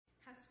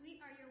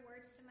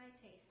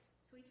taste,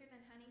 sweeter than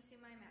honey to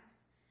my mouth.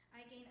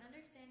 I gain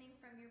understanding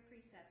from your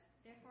precepts,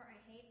 therefore I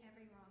hate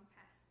every wrong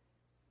path.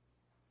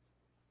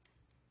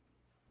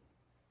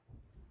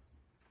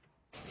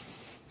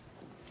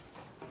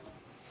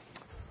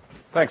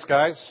 Thanks,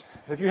 guys.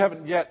 If you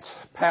haven't yet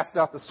passed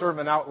out the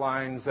sermon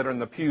outlines that are in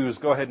the pews,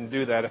 go ahead and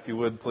do that if you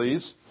would,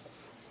 please.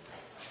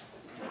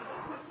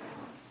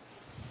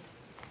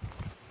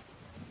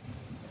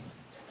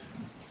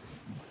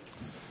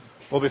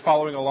 We'll be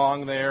following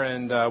along there,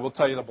 and we'll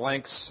tell you the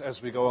blanks as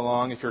we go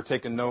along if you're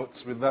taking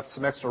notes. We've left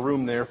some extra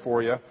room there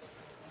for you.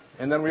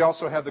 And then we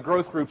also have the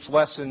growth groups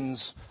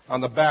lessons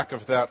on the back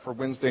of that for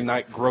Wednesday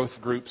night growth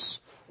groups.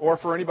 Or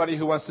for anybody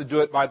who wants to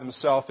do it by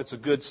themselves, it's a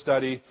good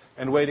study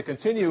and way to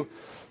continue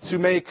to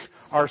make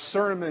our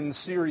sermon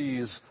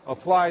series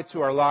apply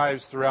to our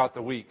lives throughout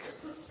the week.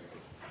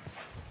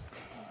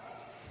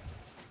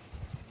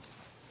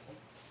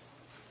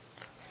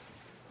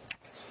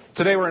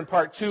 Today we're in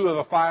part 2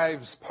 of a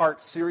 5-part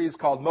series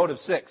called Motive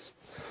 6.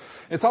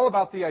 It's all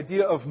about the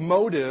idea of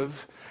motive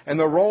and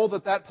the role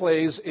that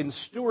plays in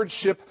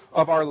stewardship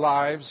of our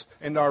lives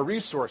and our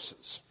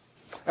resources.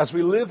 As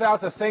we live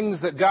out the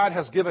things that God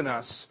has given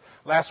us,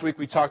 last week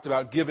we talked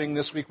about giving,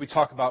 this week we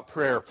talk about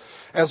prayer.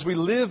 As we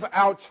live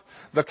out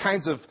the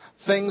kinds of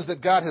things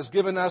that God has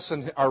given us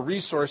and our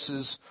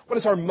resources, what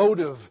is our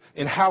motive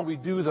in how we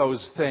do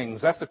those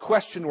things? That's the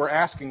question we're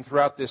asking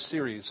throughout this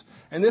series.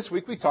 And this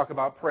week we talk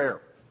about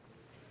prayer.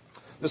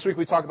 This week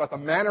we talk about the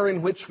manner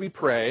in which we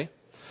pray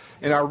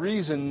and our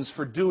reasons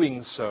for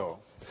doing so.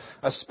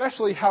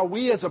 Especially how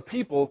we as a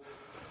people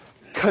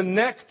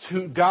connect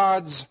to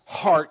God's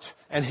heart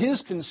and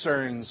His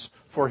concerns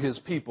for His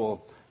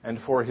people and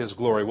for His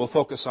glory. We'll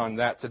focus on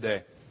that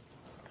today.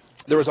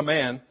 There was a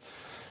man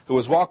who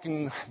was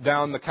walking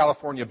down the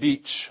California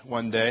beach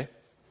one day.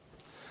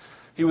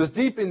 He was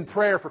deep in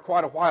prayer for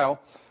quite a while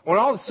when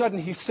all of a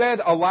sudden he said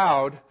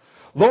aloud,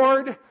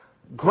 "Lord,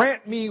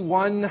 grant me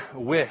one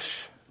wish."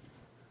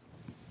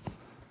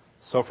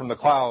 So from the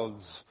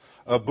clouds,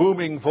 a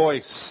booming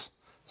voice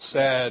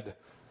said,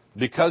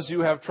 "Because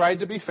you have tried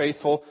to be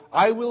faithful,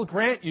 I will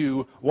grant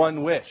you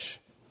one wish."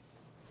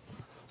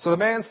 So the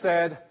man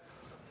said,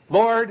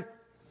 "Lord,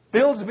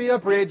 build me a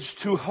bridge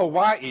to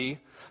Hawaii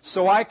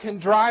so I can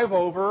drive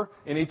over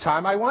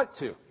anytime I want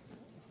to."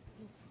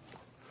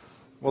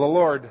 Well, the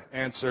Lord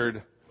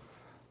answered,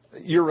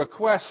 "Your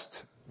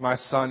request, my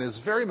son, is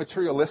very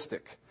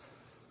materialistic.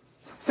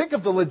 Think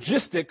of the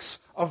logistics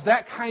of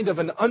that kind of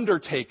an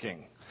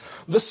undertaking.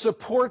 The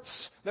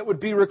supports that would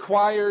be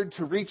required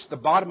to reach the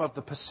bottom of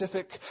the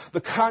Pacific,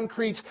 the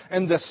concrete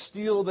and the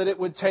steel that it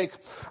would take.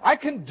 I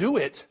can do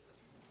it,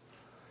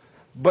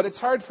 but it's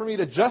hard for me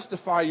to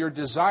justify your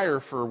desire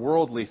for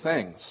worldly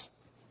things.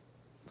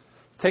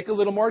 Take a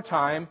little more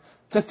time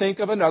to think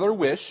of another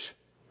wish,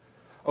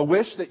 a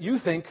wish that you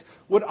think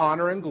would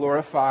honor and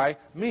glorify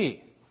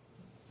me."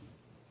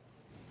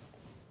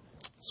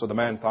 So the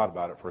man thought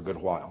about it for a good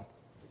while.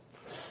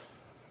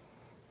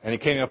 And he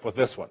came up with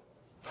this one.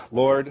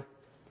 "Lord,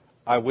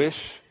 I wish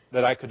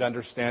that I could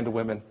understand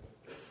women.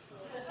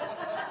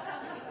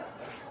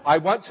 I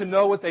want to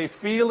know what they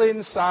feel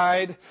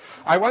inside.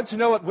 I want to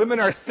know what women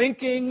are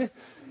thinking,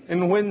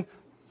 and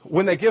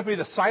when they give me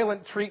the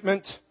silent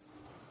treatment.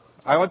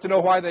 I want to know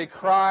why they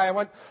cry.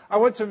 I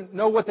want to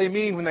know what they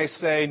mean when they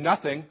say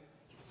nothing,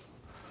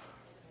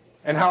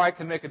 and how I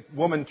can make a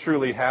woman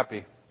truly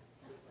happy."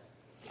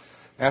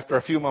 After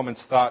a few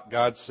moments' thought,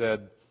 God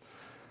said,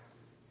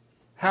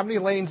 "How many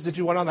lanes did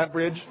you want on that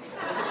bridge?"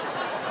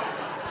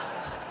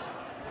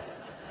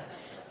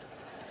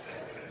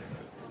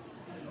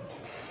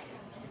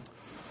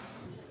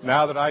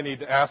 Now that I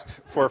need to ask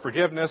for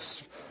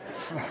forgiveness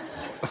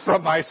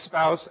from my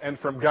spouse and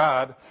from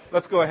God,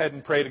 let's go ahead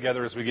and pray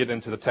together as we get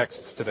into the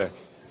text today.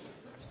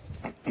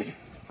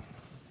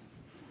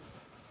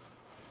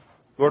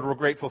 Lord, we're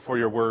grateful for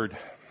your word,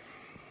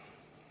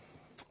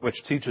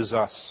 which teaches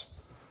us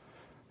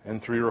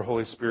and through your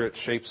Holy Spirit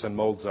shapes and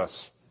molds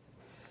us.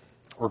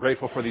 We're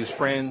grateful for these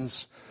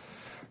friends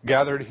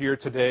gathered here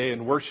today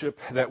in worship,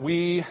 that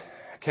we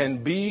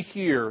can be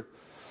here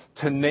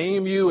to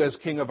name you as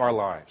King of our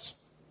lives.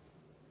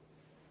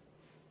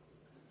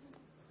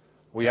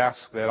 We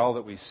ask that all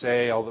that we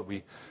say, all that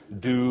we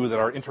do, that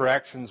our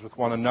interactions with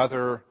one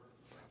another,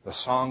 the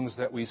songs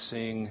that we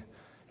sing,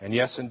 and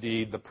yes,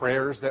 indeed, the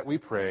prayers that we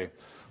pray,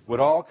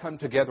 would all come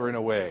together in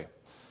a way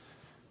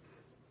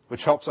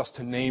which helps us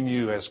to name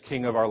you as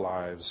King of our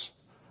lives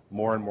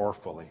more and more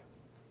fully.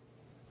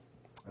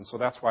 And so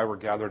that's why we're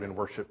gathered in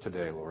worship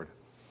today, Lord.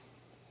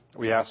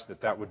 We ask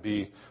that that would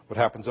be what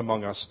happens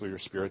among us through your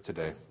Spirit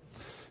today.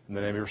 In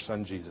the name of your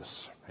Son,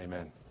 Jesus.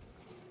 Amen.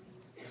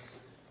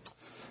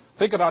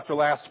 Think about your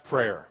last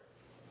prayer.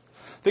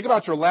 Think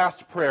about your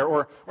last prayer,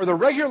 or the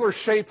regular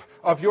shape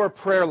of your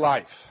prayer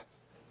life.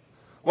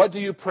 What do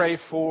you pray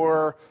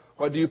for?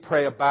 What do you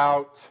pray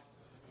about?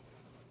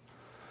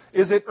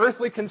 Is it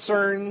earthly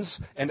concerns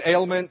and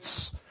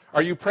ailments?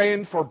 Are you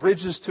praying for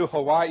bridges to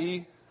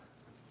Hawaii?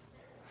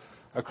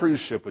 A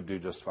cruise ship would do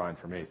just fine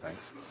for me,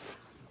 thanks.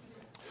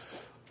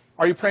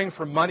 Are you praying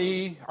for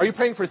money? Are you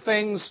praying for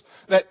things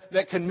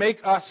that can make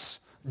us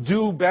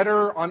do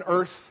better on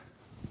earth?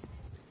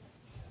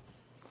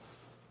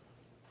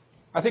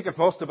 I think if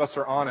most of us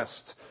are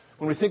honest,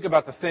 when we think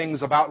about the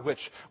things about which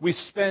we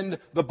spend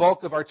the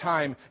bulk of our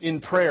time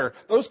in prayer,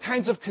 those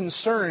kinds of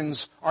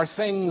concerns are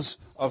things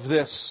of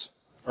this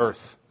earth.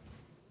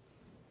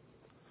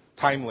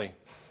 Timely,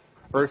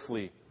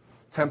 earthly,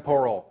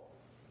 temporal,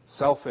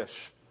 selfish,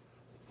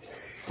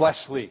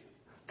 fleshly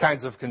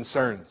kinds of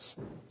concerns.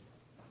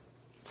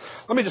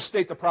 Let me just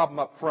state the problem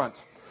up front.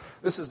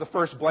 This is the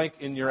first blank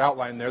in your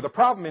outline there. The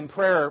problem in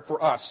prayer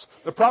for us,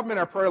 the problem in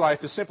our prayer life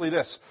is simply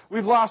this.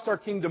 We've lost our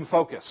kingdom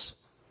focus.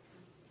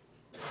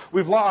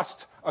 We've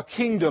lost a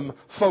kingdom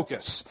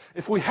focus.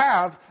 If we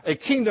have a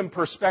kingdom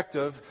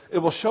perspective, it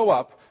will show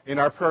up in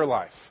our prayer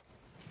life.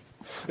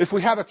 If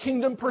we have a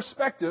kingdom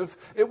perspective,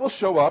 it will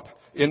show up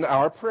in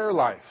our prayer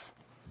life.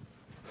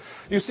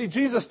 You see,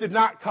 Jesus did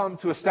not come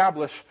to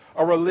establish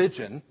a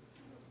religion.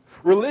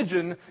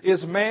 Religion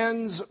is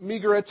man's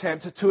meager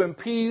attempt to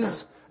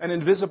appease an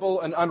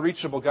invisible and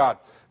unreachable God.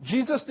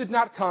 Jesus did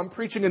not come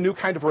preaching a new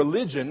kind of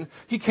religion.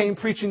 He came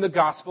preaching the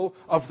gospel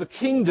of the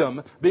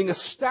kingdom being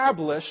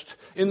established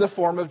in the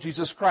form of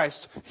Jesus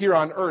Christ here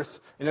on earth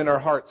and in our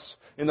hearts.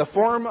 In the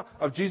form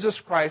of Jesus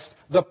Christ,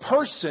 the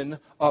person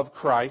of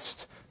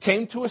Christ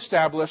came to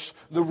establish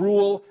the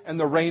rule and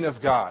the reign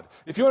of God.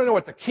 If you want to know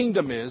what the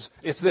kingdom is,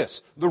 it's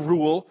this: the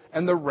rule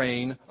and the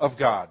reign of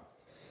God.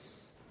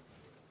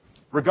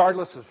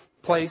 Regardless of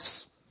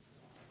place,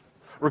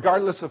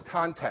 regardless of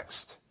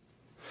context.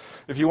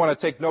 If you want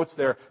to take notes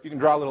there, you can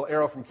draw a little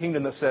arrow from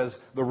Kingdom that says,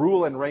 the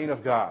rule and reign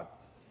of God.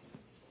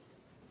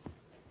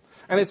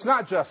 And it's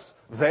not just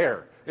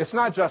there. It's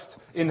not just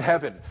in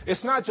heaven.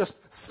 It's not just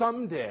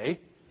someday.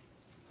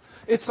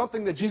 It's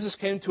something that Jesus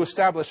came to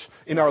establish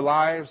in our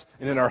lives,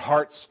 and in our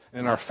hearts, and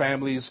in our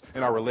families,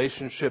 in our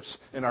relationships,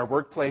 in our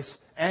workplace,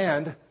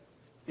 and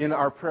in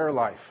our prayer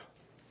life.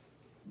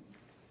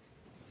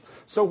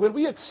 So when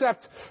we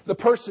accept the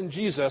person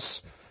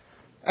Jesus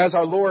as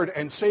our Lord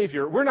and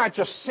Savior, we're not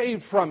just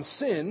saved from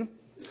sin,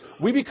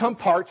 we become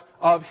part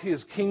of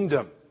His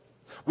kingdom.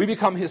 We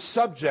become His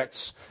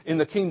subjects in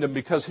the kingdom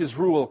because His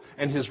rule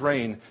and His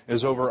reign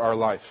is over our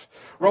life.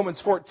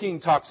 Romans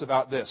 14 talks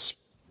about this.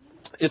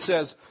 It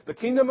says, the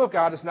kingdom of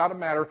God is not a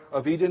matter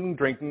of eating and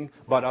drinking,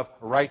 but of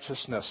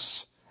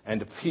righteousness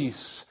and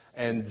peace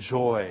and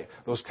joy.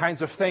 Those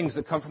kinds of things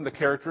that come from the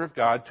character of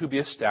God to be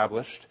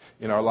established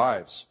in our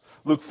lives.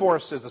 Luke 4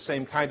 says the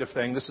same kind of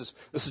thing. This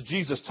is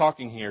Jesus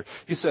talking here.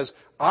 He says,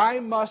 I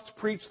must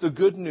preach the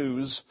good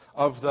news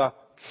of the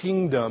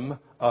kingdom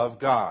of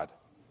God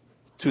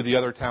to the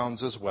other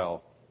towns as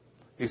well.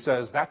 He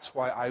says, that's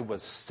why I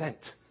was sent.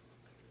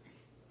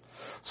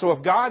 So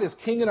if God is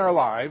king in our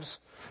lives,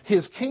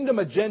 His kingdom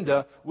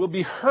agenda will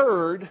be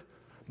heard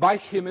by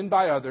Him and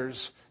by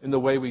others in the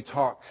way we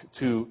talk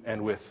to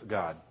and with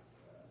God.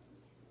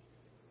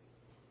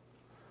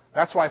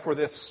 That's why for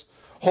this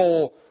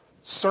whole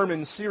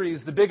sermon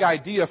series, the big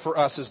idea for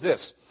us is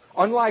this.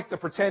 Unlike the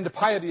pretend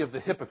piety of the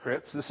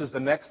hypocrites, this is the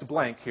next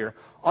blank here.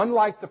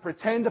 Unlike the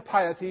pretend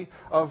piety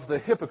of the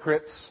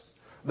hypocrites,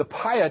 the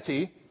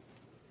piety,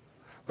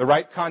 the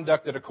right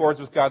conduct that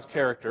accords with God's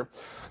character,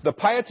 the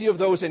piety of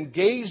those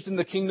engaged in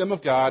the kingdom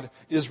of God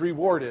is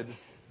rewarded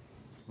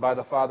by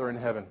the Father in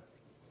heaven.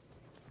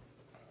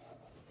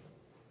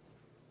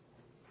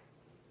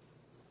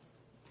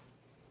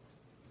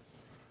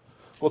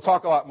 We'll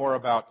talk a lot more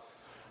about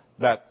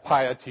that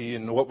piety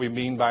and what we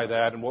mean by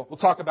that. And we'll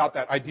talk about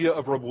that idea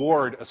of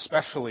reward,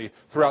 especially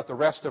throughout the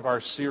rest of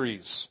our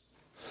series.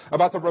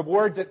 About the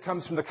reward that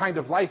comes from the kind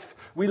of life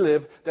we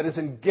live that is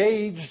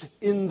engaged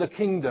in the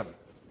kingdom.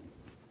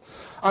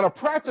 On a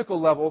practical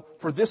level,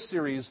 for this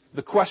series,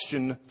 the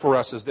question for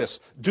us is this.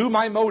 Do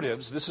my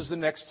motives, this is the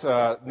next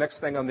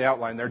thing on the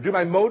outline there, do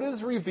my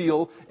motives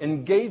reveal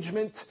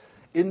engagement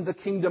in the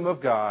kingdom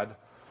of God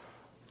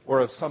or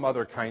of some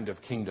other kind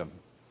of kingdom?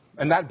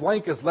 And that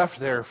blank is left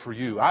there for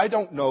you. I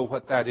don't know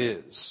what that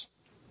is.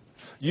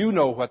 You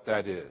know what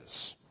that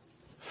is.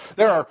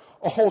 There are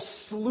a whole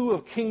slew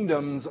of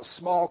kingdoms,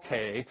 small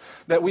k,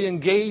 that we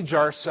engage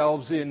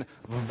ourselves in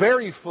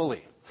very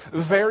fully,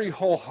 very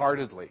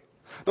wholeheartedly.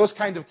 Those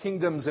kind of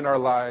kingdoms in our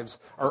lives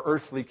are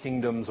earthly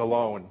kingdoms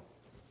alone.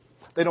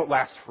 They don't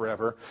last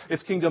forever.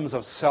 It's kingdoms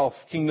of self,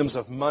 kingdoms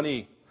of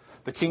money,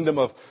 the kingdom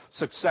of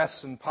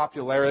success and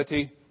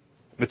popularity,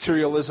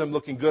 materialism,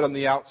 looking good on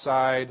the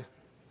outside,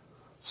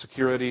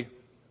 security.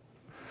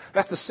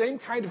 That's the same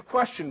kind of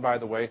question, by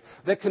the way,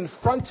 that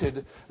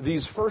confronted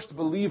these first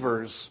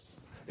believers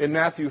in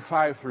Matthew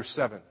 5 through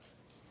 7.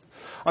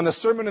 On the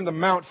Sermon on the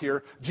Mount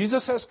here,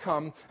 Jesus has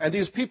come, and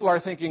these people are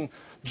thinking,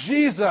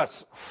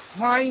 Jesus,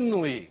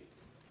 finally,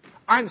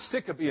 I'm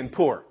sick of being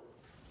poor.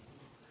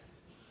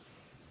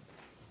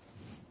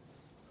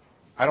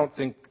 I don't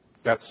think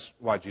that's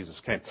why Jesus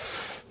came.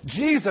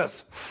 Jesus,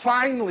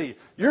 finally,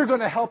 you're going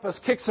to help us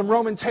kick some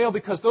Roman tail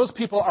because those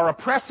people are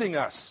oppressing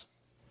us.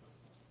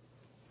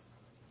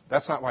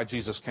 That's not why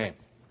Jesus came.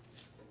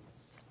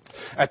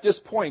 At this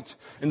point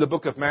in the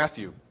book of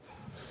Matthew,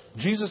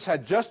 Jesus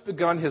had just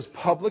begun his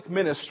public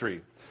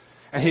ministry,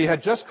 and he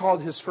had just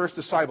called his first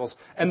disciples,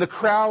 and the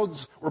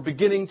crowds were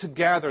beginning to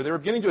gather. They were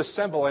beginning to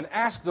assemble and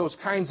ask those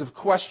kinds of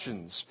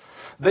questions.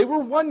 They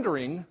were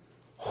wondering,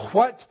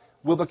 what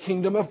will the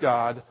kingdom of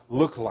God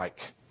look like?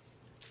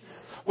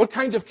 What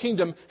kind of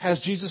kingdom has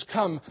Jesus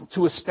come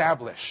to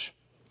establish?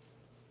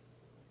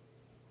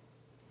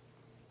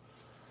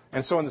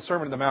 And so in the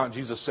Sermon on the Mount,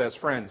 Jesus says,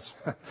 friends,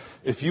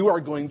 if you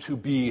are going to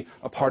be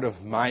a part of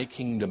my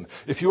kingdom,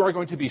 if you are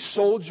going to be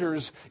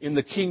soldiers in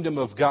the kingdom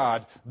of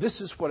God,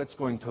 this is what it's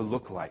going to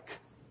look like.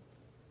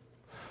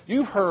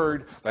 You've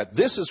heard that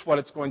this is what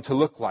it's going to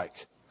look like.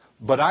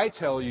 But I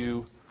tell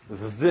you,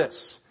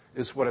 this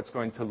is what it's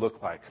going to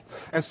look like.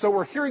 And so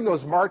we're hearing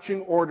those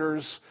marching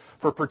orders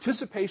for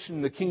participation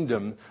in the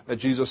kingdom that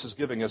Jesus is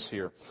giving us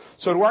here.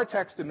 So to our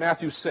text in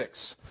Matthew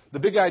 6, the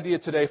big idea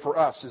today for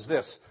us is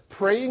this.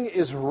 Praying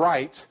is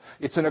right.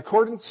 It's in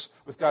accordance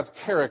with God's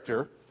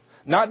character,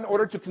 not in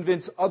order to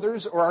convince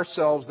others or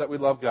ourselves that we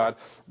love God,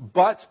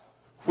 but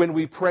when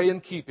we pray in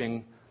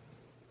keeping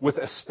with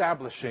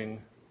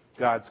establishing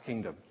God's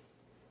kingdom.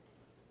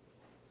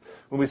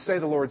 When we say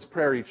the Lord's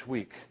Prayer each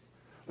week,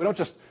 we don't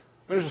just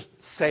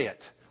say it.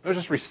 We don't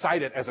just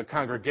recite it as a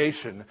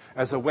congregation,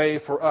 as a way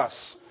for us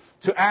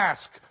to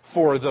ask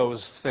for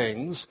those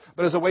things,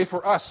 but as a way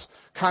for us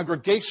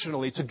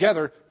congregationally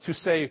together to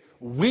say,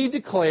 we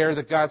declare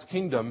that God's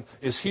kingdom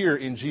is here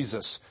in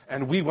Jesus,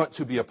 and we want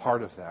to be a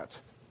part of that.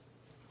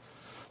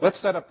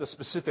 Let's set up the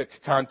specific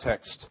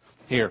context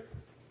here.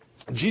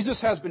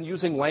 Jesus has been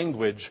using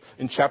language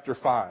in chapter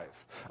 5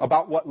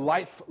 about what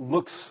life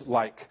looks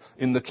like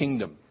in the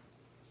kingdom.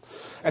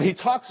 And he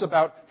talks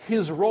about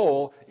his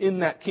role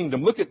in that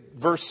kingdom. Look at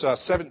verse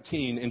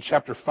 17 in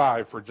chapter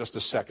 5 for just a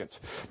second.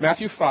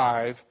 Matthew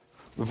 5,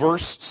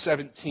 verse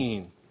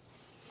 17.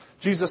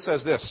 Jesus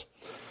says this,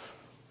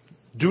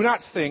 "Do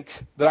not think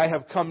that I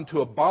have come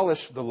to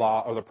abolish the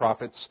law or the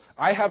prophets.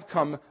 I have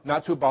come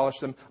not to abolish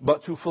them,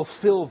 but to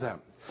fulfill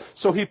them."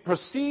 So he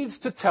proceeds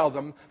to tell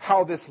them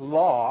how this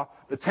law,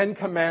 the Ten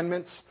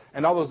Commandments,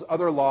 and all those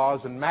other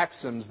laws and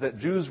maxims that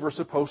Jews were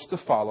supposed to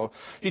follow,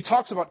 he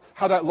talks about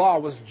how that law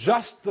was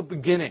just the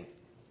beginning.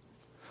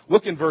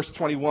 Look in verse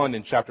 21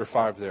 in chapter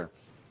 5 there.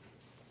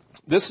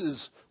 This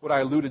is what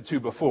I alluded to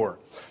before.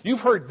 You've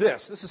heard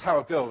this. This is how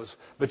it goes.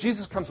 But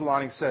Jesus comes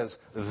along and says,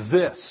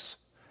 this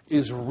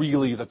is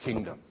really the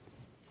kingdom.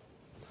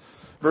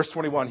 Verse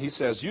 21, he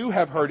says, You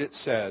have heard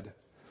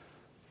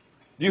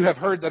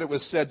that it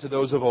was said to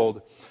those of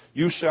old,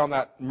 you shall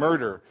not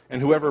murder,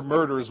 and whoever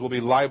murders will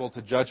be liable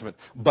to judgment.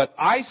 But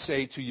I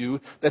say to you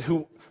that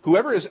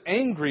whoever is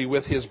angry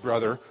with his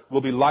brother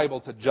will be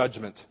liable to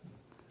judgment.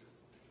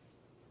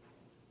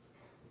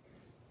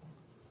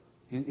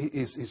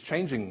 He's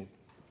changing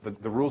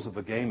the rules of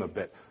the game a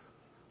bit.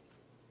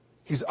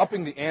 He's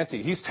upping the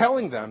ante. He's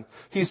telling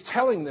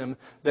them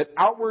that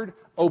outward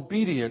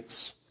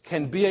obedience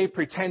can be a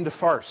pretend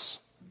farce.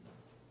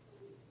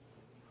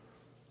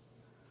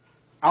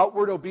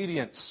 Outward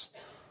obedience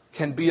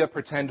can be a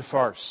pretend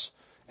farce,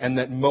 and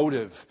that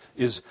motive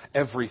is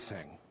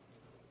everything.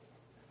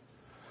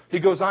 He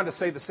goes on to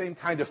say the same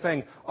kind of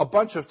thing a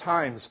bunch of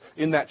times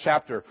in that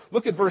chapter.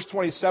 Look at verse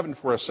 27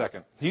 for a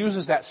second. He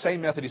uses that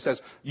same method. He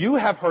says, You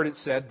have heard it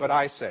said, but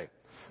I say.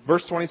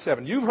 Verse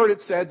 27, You've heard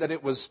it said that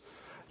it was,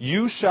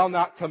 You shall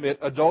not commit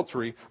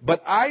adultery.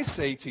 But I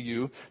say to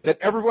you that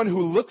everyone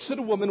who looks at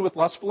a woman with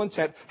lustful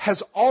intent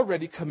has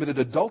already committed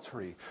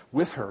adultery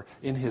with her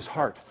in his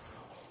heart.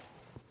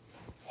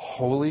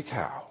 Holy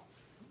cow.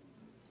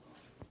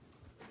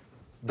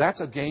 That's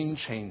a game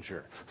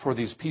changer for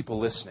these people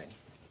listening.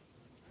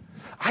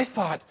 I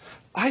thought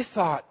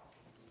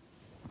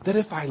that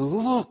if I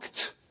looked...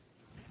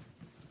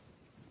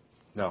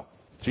 No.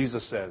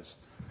 Jesus says,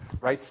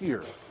 right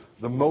here,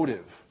 the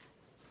motive.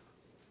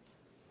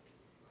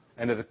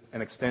 And it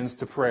extends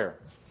to prayer.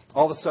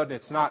 All of a sudden,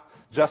 it's not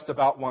just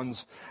about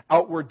one's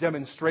outward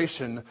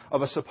demonstration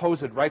of a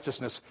supposed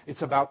righteousness.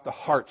 It's about the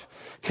heart.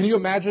 Can you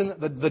imagine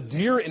the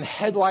deer in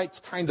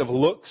headlights kind of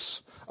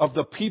looks of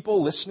the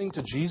people listening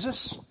to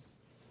Jesus?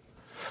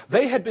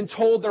 They had been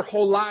told their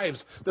whole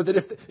lives that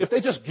if they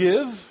just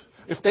give,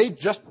 if they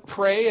just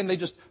pray and they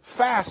just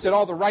fast at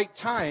all the right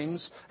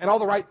times and all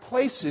the right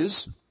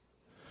places,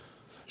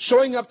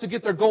 showing up to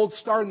get their gold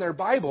star in their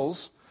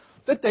Bibles,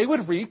 that they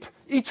would reap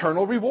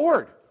eternal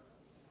reward.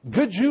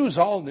 Good Jews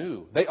all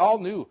knew. They all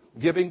knew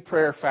giving,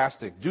 prayer,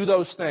 fasting. Do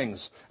those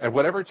things at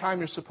whatever time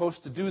you're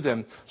supposed to do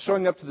them,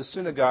 showing up to the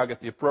synagogue at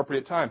the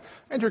appropriate time.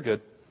 And you're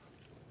good.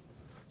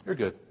 You're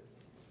good.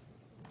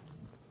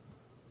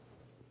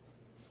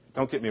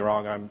 Don't get me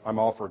wrong, I'm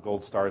all for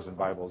gold stars and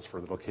Bibles for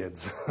little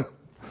kids.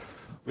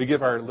 We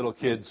give our little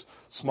kids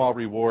small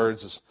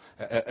rewards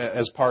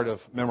as part of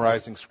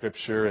memorizing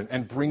Scripture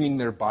and bringing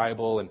their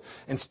Bible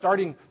and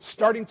starting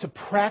to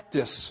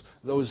practice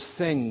those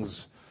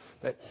things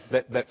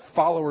that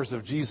followers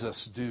of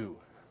Jesus do.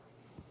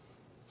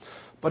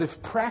 But if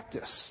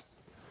practice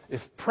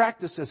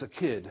as a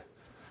kid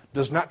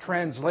does not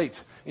translate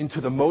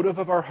into the motive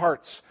of our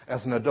hearts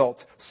as an adult,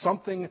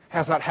 something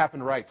has not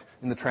happened right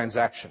in the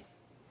transaction.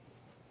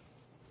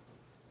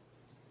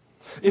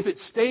 if it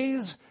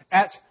stays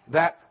at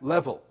that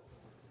level,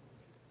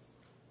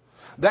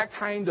 that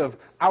kind of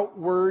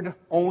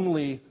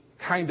outward-only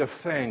kind of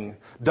thing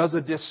does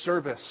a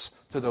disservice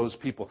to those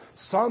people.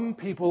 Some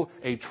people,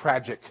 a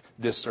tragic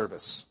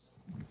disservice.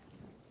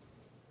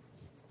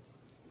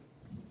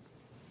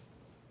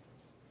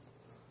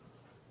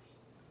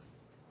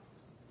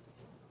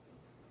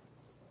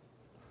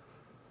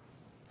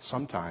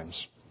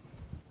 Sometimes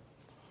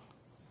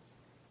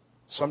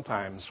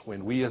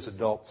when we as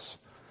adults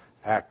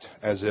act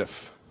as if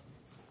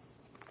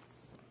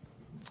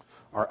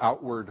our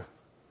outward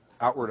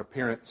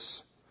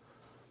appearance,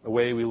 the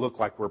way we look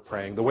like we're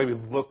praying, the way we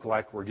look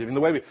like we're giving,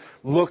 the way we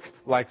look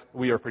like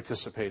we are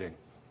participating,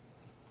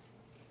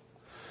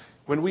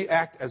 when we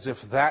act as if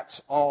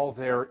that's all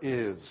there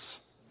is,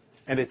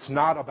 and it's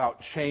not about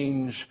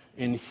change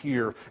in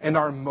here, and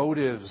our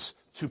motives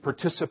to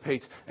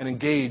participate and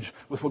engage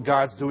with what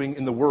God's doing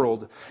in the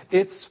world,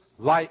 it's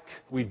like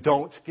we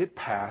don't get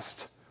past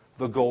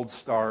the gold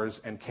stars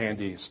and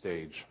candy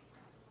stage.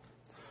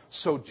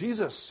 So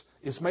Jesus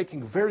is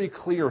making very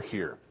clear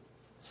here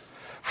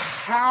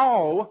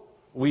how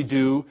we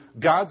do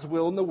God's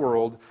will in the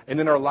world and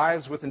in our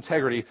lives with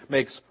integrity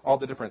makes all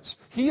the difference.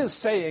 He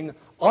is saying,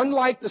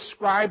 unlike the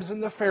scribes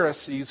and the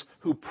Pharisees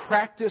who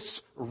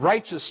practice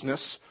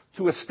righteousness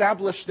to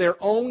establish their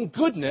own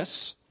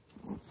goodness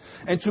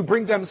and to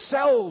bring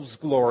themselves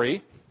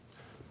glory,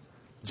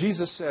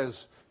 Jesus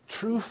says,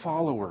 true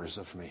followers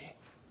of me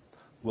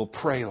will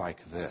pray like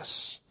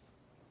this.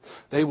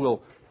 They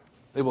will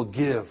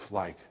give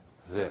like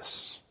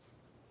this.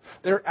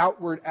 Their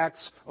outward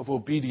acts of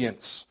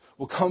obedience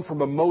will come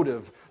from a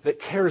motive that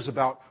cares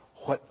about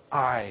what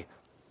I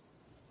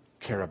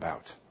care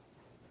about.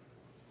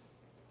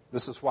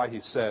 This is why he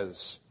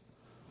says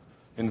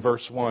in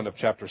verse 1 of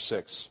chapter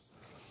 6,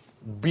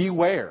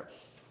 beware,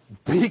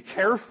 be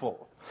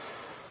careful.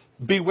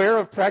 Beware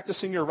of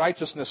practicing your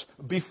righteousness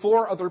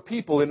before other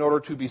people in order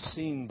to be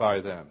seen by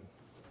them.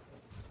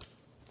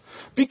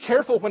 Be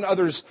careful when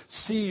others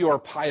see your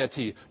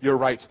piety, your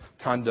right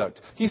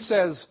conduct. He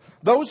says,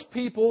 those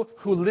people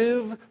who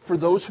live for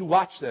those who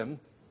watch them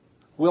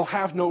will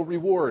have no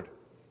reward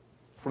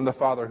from the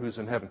Father who's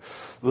in heaven.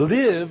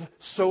 Live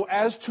so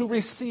as to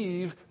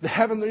receive the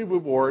heavenly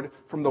reward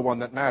from the one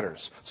that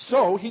matters.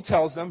 So he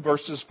tells them,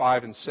 verses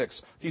 5 and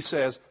 6, he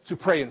says, to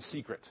pray in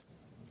secret.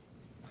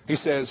 He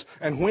says,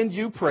 and when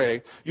you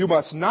pray, you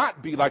must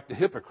not be like the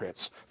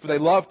hypocrites, for they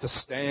love to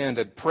stand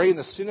and pray in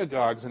the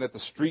synagogues and at the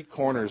street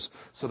corners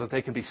so that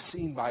they can be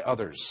seen by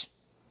others.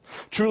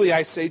 Truly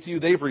I say to you,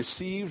 they've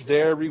received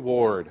their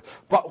reward.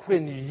 But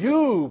when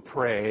you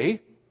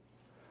pray,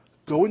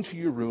 go into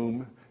your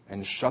room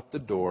and shut the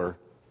door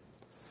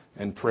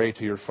and pray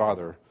to your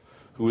Father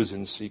who is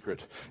in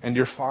secret. And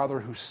your Father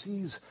who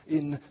sees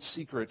in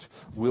secret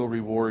will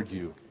reward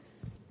you.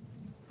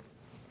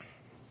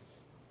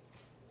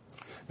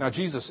 Now,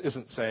 Jesus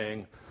isn't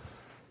saying,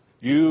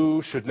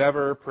 you should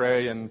never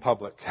pray in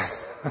public.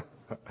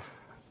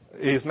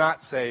 He's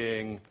not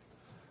saying,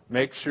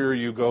 make sure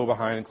you go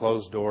behind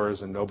closed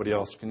doors and nobody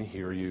else can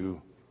hear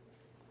you.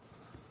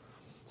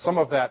 Some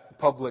of that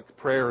public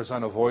prayer is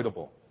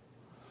unavoidable.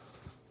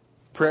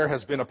 Prayer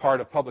has been a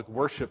part of public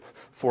worship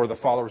for the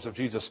followers of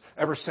Jesus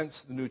ever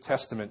since the New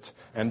Testament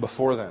and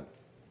before then.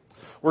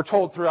 We're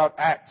told throughout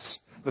Acts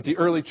that the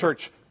early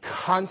church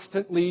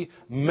constantly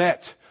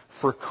met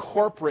for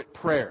corporate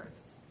prayer.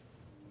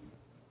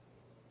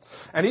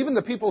 And even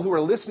the people who were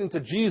listening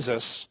to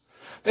Jesus,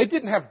 they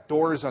didn't have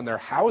doors on their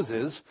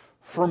houses.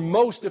 For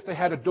most, if they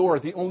had a door,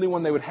 the only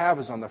one they would have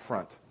is on the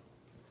front.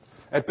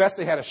 At best,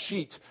 they had a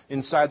sheet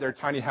inside their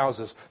tiny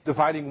houses,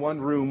 dividing one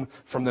room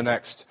from the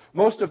next.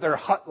 Most of their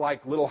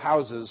hut-like little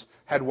houses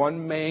had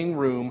one main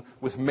room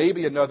with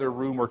maybe another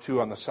room or two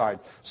on the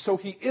side. So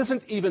he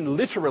isn't even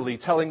literally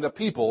telling the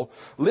people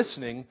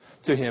listening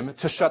to him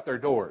to shut their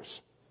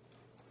doors.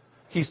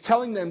 He's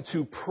telling them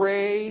to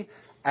pray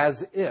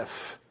as if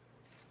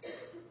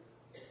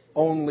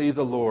only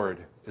the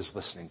Lord is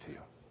listening to you.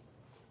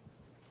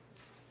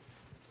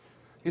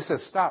 He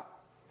says,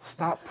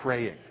 stop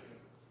praying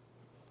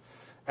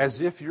as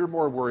if you're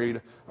more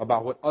worried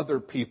about what other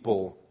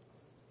people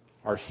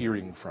are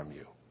hearing from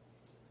you.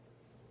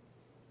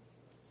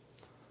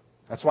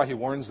 That's why he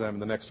warns them in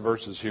the next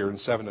verses here in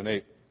 7 and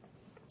 8.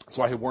 That's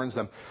why he warns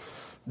them,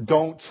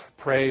 don't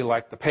pray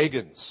like the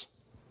pagans.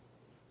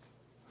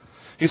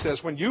 He says,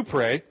 when you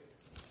pray,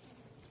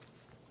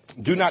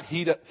 do not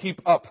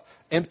heap up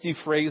empty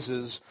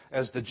phrases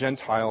as the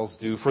Gentiles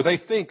do, for they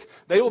think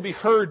they will be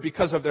heard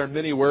because of their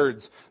many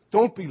words.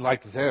 Don't be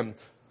like them,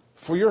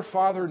 for your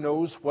Father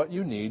knows what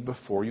you need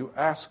before you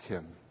ask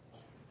Him.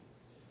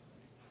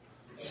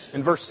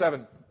 In verse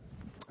 7,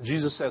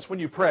 Jesus says, when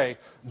you pray,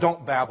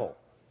 don't babble.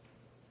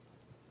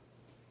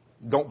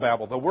 Don't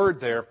babble. The word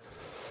there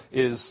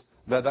is,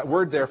 that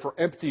word there for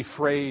empty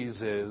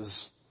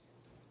phrases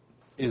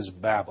is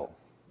babble.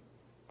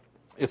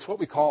 It's what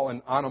we call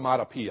an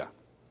onomatopoeia.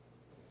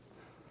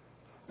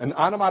 An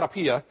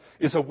onomatopoeia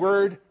is a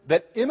word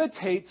that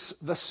imitates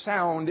the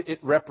sound it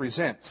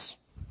represents.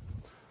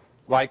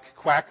 like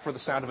quack for the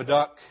sound of a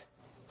duck,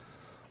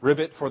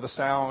 ribbit for the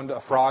sound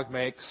a frog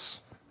makes,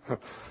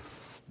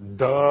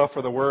 duh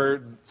for the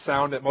word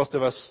sound that most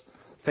of us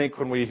think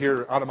when we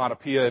hear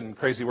onomatopoeia and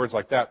crazy words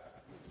like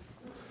that.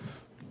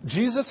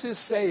 Jesus is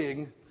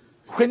saying,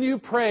 when you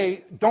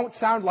pray, don't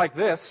sound like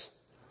this,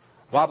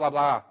 blah, blah,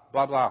 blah,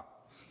 blah, blah.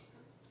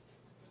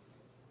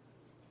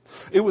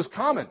 It was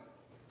common.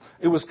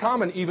 It was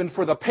common even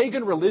for the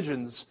pagan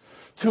religions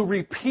to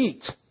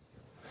repeat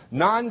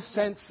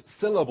nonsense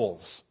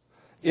syllables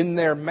in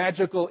their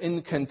magical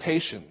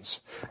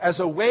incantations as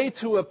a way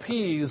to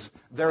appease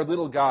their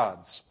little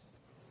gods.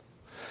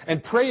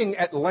 And praying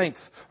at length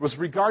was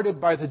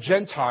regarded by the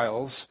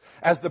Gentiles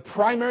as the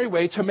primary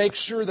way to make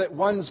sure that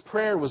one's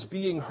prayer was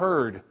being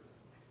heard.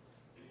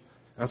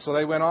 And so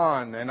they went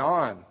on and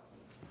on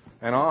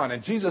and on.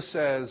 And Jesus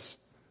says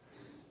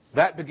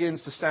that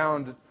begins to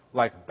sound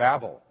like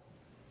babble.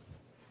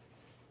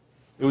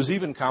 It was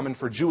even common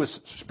for Jewish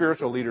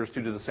spiritual leaders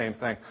to do the same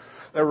thing.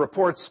 There are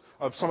reports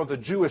of some of the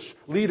Jewish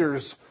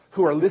leaders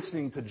who are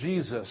listening to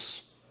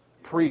Jesus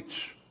preach.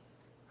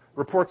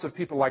 Reports of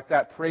people like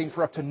that praying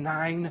for up to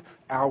 9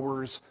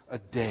 hours a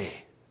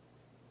day.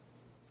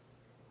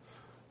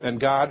 And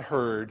God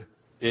heard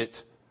it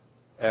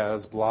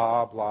as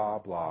blah, blah,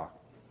 blah.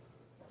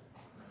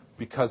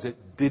 Because it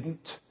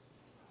didn't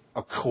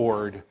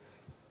accord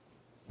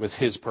with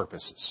His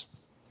purposes.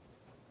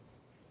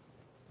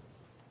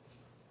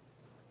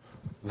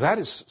 That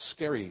is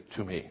scary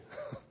to me.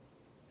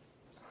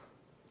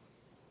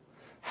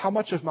 How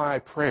much of my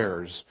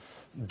prayers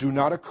do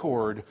not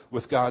accord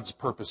with God's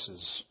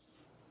purposes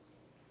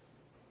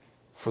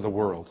for the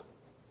world?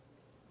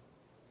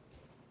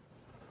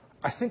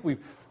 I think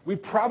we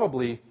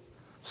probably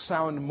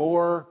sound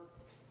more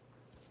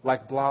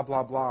like blah,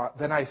 blah, blah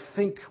than I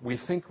think we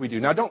do.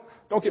 Now,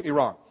 don't get me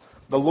wrong.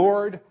 The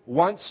Lord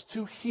wants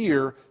to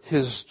hear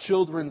His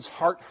children's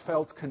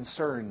heartfelt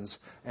concerns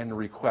and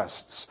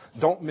requests.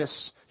 Don't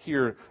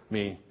mishear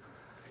me.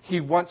 He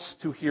wants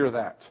to hear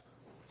that.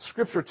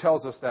 Scripture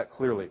tells us that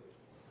clearly.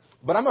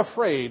 But I'm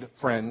afraid,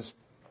 friends,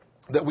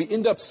 that we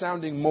end up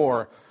sounding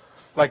more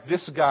like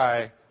this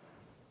guy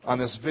on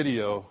this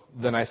video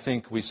than I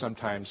think we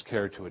sometimes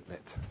care to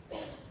admit.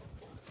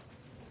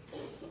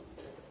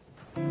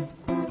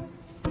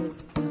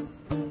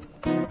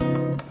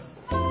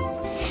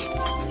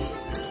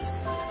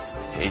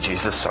 Hey,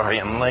 Jesus,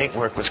 sorry I'm late.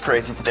 Work was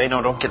crazy today.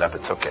 No, don't get up.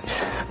 It's okay.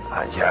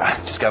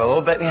 Yeah, just got a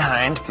little bit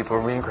behind. People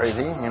were being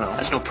crazy, you know.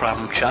 That's no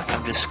problem, Chuck.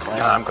 I'm just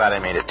glad. I'm glad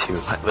I made it, too.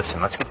 Listen,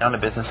 let's get down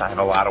to business. I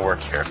have a lot of work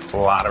here. A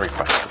lot of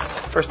requests.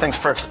 First things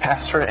first,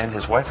 Pastor and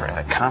his wife are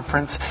at a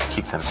conference.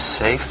 Keep them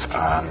safe.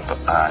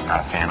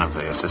 Not a fan of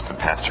the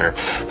assistant pastor.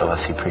 The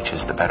less he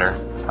preaches, the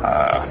better.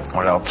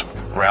 What else?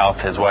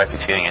 Ralph, his wife,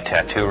 is getting a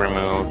tattoo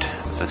removed.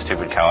 It's a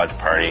stupid college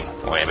party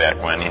way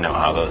back when. You know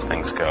how those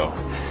things go.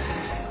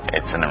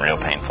 It's in a real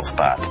painful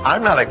spot.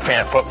 I'm not a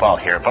fan of football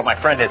here, but my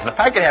friend is. And if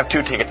I could have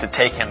 2 tickets to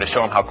take him to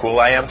show him how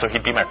cool I am so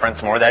he'd be my friend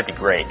some more, that'd be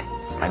great.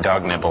 My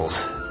dog Nibbles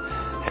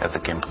has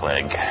a gimp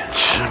leg.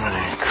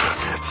 Jiminy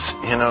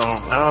crickets. You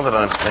know, now that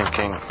I'm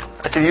thinking,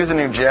 I could use a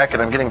new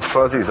jacket. I'm getting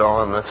fuzzies all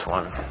on this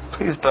one.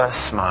 Please bless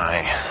my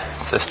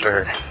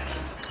sister,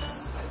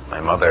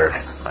 my mother,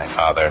 my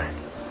father.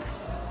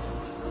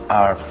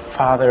 Our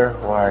Father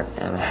who art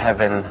in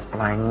heaven,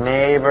 my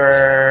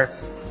neighbor,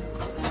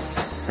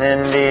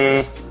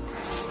 Cindy,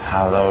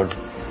 hallowed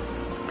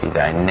be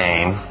thy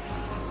name.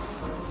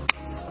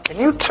 Can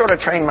you sort of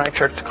train my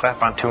church to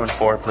clap on 2 and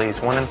 4, please?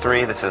 1 and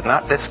 3, this is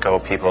not disco,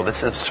 people.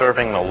 This is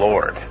serving the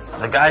Lord.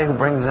 The guy who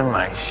brings in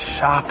my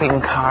shopping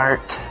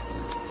cart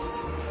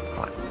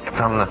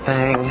from the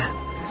thing,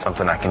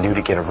 something I can do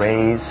to get a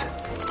raise.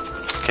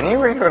 Can you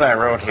read what I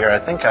wrote here? I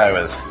think I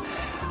was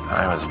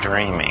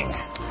dreaming.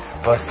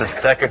 Bless the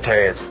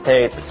Secretary of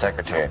State, the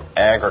Secretary of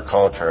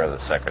Agriculture, the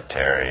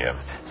Secretary of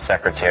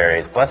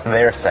Secretaries. Bless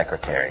their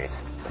secretaries.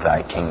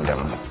 Thy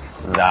kingdom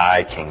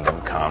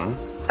come.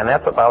 And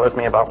that's what bothers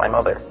me about my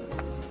mother.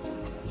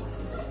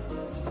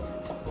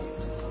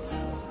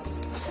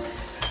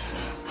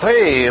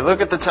 Hey,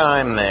 look at the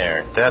time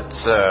there.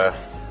 That's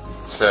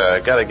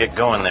got to get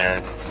going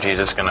there.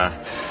 Jesus is going to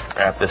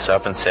wrap this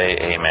up and say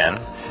amen.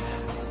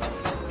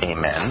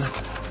 Amen.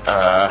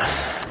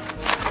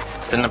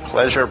 Been a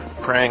pleasure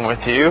praying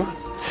with you.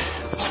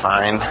 It's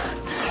fine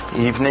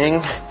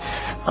evening.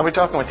 I'll be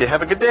talking with you.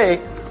 Have a good day.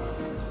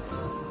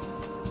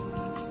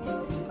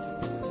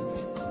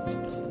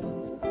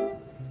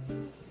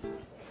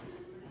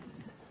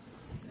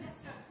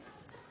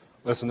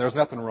 Listen, there's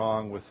nothing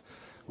wrong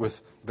with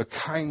the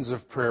kinds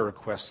of prayer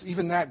requests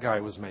even that guy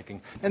was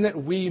making and that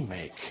we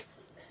make.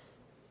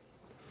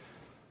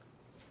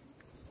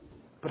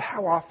 But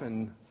how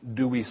often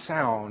do we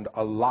sound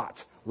a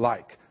lot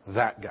like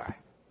that guy?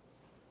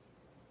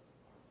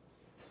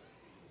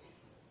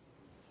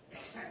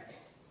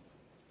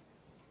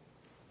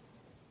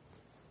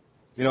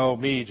 You know,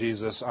 me,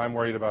 Jesus, I'm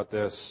worried about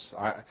this.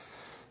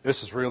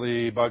 This is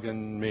really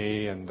bugging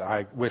me, and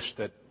I wish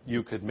that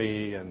you could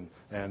me, and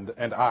and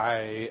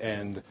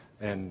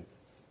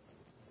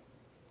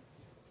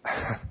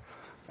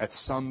at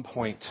some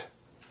point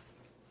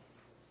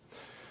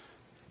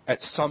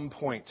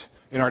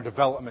in our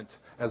development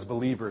as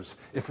believers,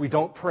 if we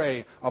don't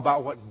pray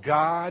about what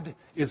God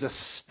is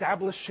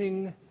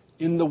establishing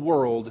in the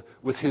world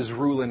with His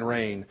rule and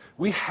reign,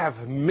 we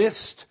have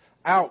missed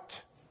out,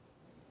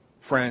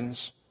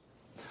 friends,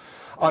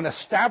 on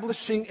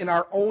establishing in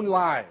our own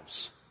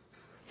lives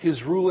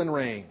His rule and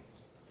reign.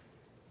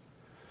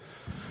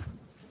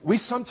 We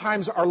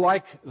sometimes are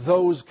like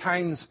those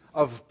kinds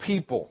of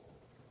people.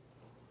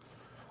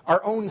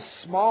 Our own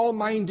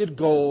small-minded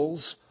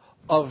goals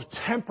of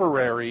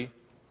temporary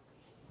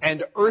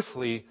and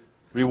earthly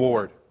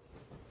reward.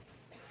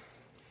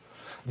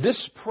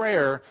 This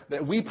prayer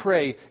that we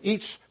pray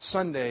each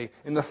Sunday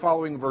in the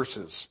following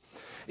verses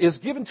is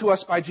given to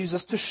us by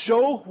Jesus to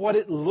show what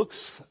it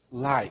looks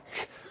like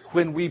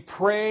when we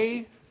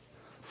pray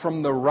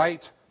from the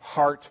right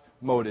heart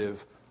motive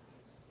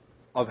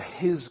of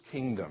His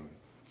kingdom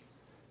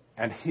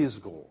and His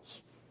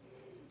goals.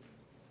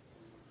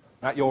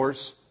 Not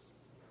yours,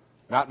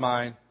 not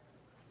mine,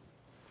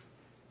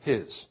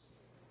 His.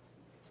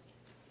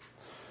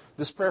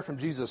 This prayer from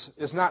Jesus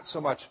is not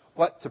so much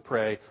what to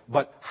pray,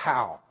 but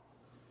how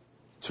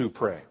to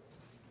pray.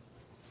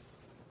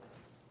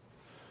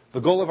 The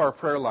goal of our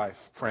prayer life,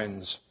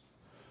 friends,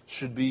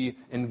 should be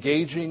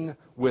engaging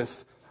with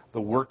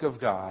the work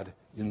of God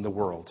in the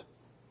world.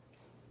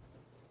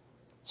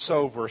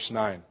 So, verse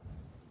 9,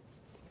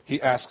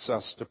 he asks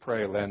us to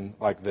pray then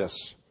like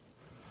this: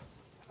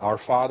 Our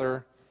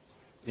Father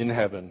in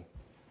heaven,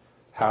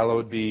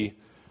 hallowed be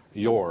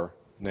your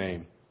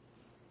name.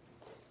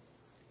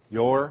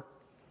 Your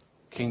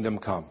kingdom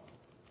come.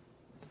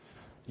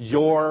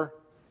 Your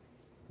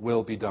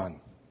will be done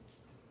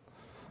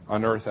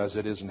on earth as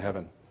it is in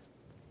heaven.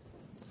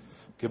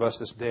 Give us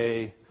this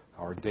day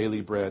our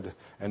daily bread,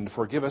 and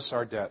forgive us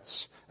our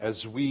debts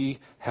as we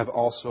have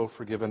also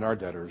forgiven our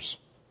debtors.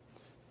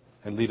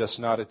 And lead us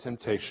not into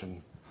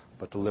temptation,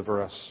 but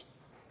deliver us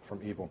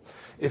from evil.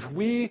 If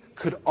we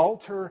could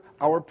alter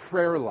our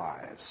prayer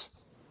lives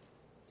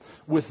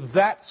with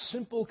that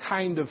simple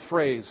kind of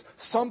phrase,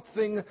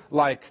 something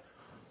like,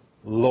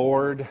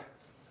 Lord,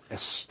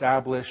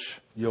 establish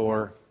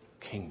your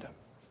kingdom.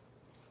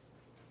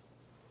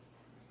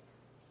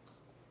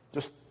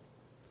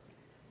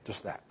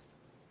 Just that.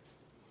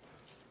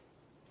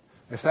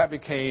 If that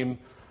became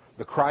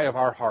the cry of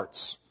our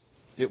hearts,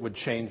 it would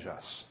change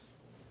us.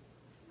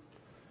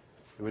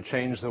 It would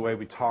change the way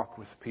we talk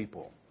with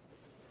people,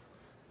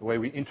 the way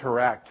we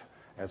interact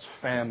as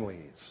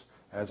families,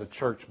 as a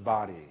church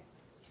body.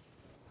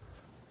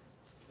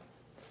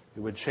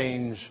 It would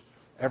change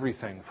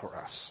everything for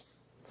us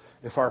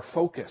if our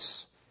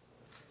focus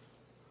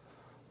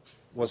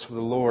was for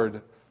the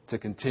Lord to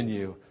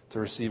continue to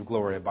receive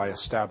glory by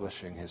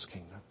establishing His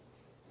kingdom.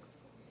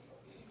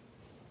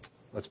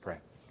 Let's pray.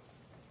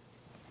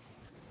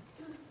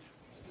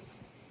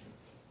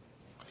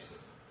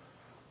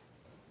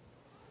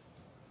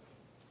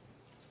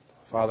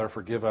 Father,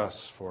 forgive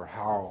us for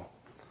how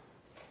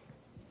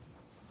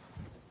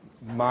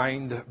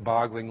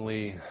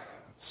mind-bogglingly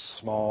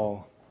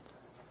small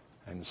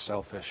and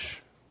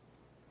selfish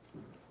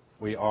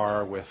we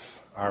are with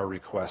our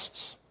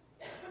requests.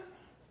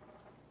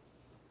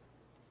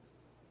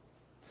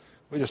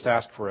 We just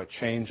ask for a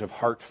change of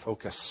heart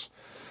focus,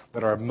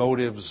 that our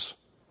motives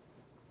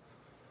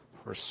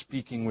for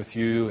speaking with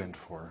you and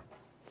for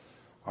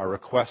our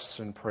requests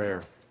in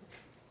prayer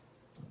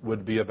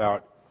would be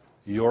about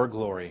your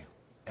glory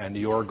and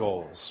your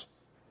goals.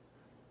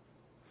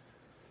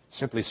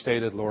 Simply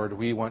stated, Lord,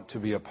 we want to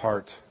be a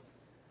part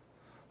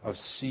of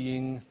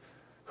seeing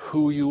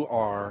who you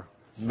are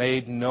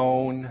made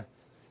known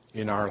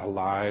in our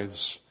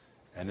lives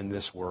and in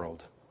this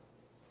world.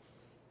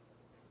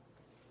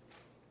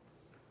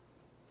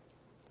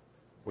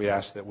 We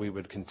ask that we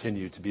would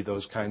continue to be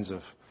those kinds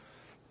of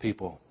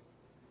people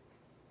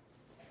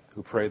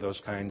who pray those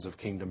kinds of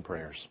kingdom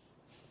prayers.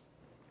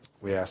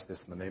 We ask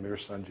this in the name of your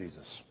Son,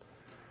 Jesus.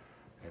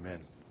 Amen.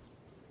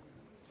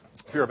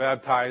 If you're a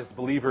baptized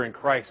believer in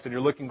Christ and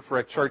you're looking for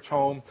a church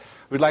home,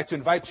 we'd like to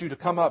invite you to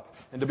come up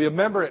and to be a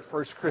member at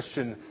First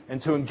Christian and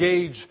to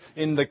engage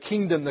in the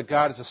kingdom that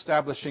God is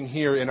establishing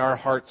here in our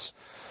hearts.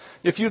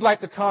 If you'd like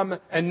to come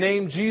and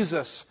name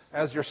Jesus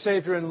as your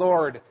Savior and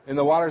Lord in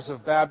the waters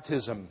of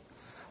baptism,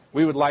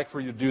 we would like for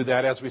you to do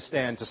that as we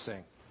stand to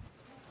sing.